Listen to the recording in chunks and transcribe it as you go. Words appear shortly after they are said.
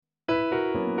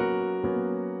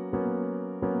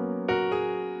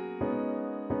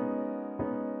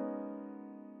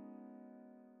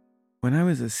When I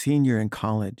was a senior in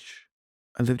college,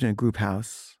 I lived in a group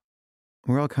house.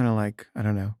 We're all kind of like, I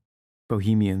don't know,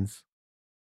 bohemians.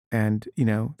 And,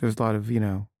 there was a lot of,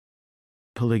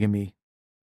 polygamy.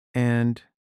 And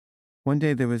one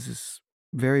day there was this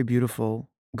very beautiful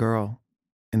girl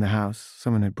in the house.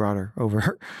 Someone had brought her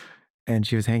over and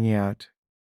she was hanging out.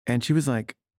 And she was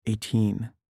like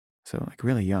 18, so like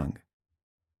really young.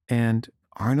 And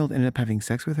Arnold ended up having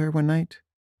sex with her one night.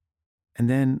 And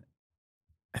then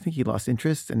I think he lost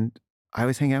interest and I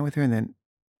was hanging out with her. And then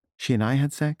she and I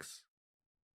had sex.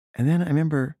 And then I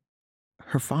remember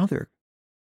her father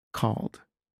called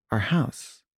our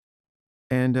house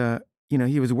and,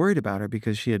 he was worried about her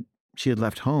because she had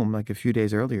left home like a few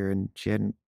days earlier and she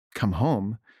hadn't come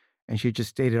home and she just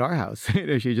stayed at our house.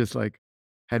 She just like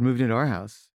had moved into our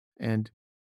house and,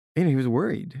 he was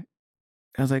worried.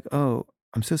 I was like, "Oh,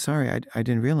 I'm so sorry. I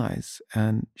didn't realize."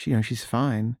 And she's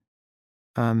fine.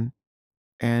 Um,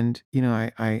 and,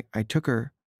 I took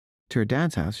her to her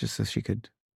dad's house just so she could,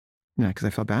 because I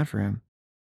felt bad for him.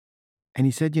 And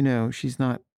he said, she's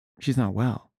not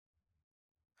well.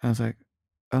 I was like,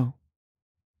 "Oh,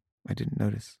 I didn't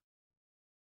notice."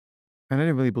 And I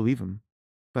didn't really believe him.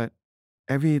 But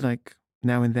every like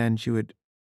now and then she would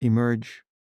emerge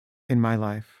in my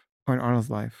life or in Arnold's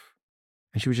life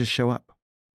and she would just show up.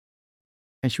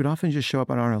 And she would often just show up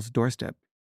on Arnold's doorstep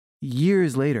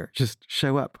years later, just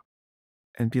show up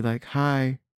and be like,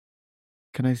 "Hi,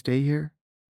 can I stay here?"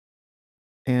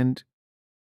 And,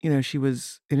 she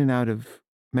was in and out of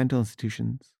mental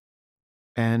institutions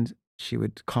and she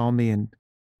would call me and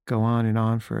go on and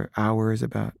on for hours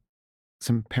about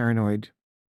some paranoid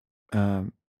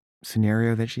um,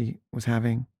 scenario that she was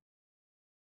having.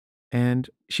 And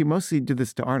she mostly did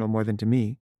this to Arnold more than to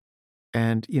me.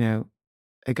 And,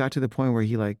 it got to the point where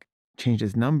he like changed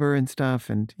his number and stuff.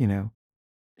 And,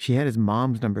 she had his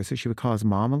mom's number. So she would call his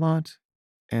mom a lot.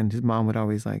 And his mom would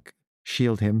always like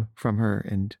shield him from her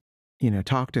and,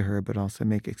 talk to her, but also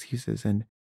make excuses. And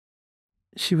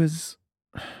she was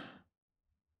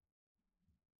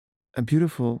a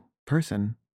beautiful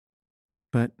person,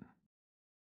 but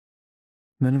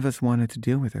none of us wanted to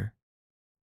deal with her.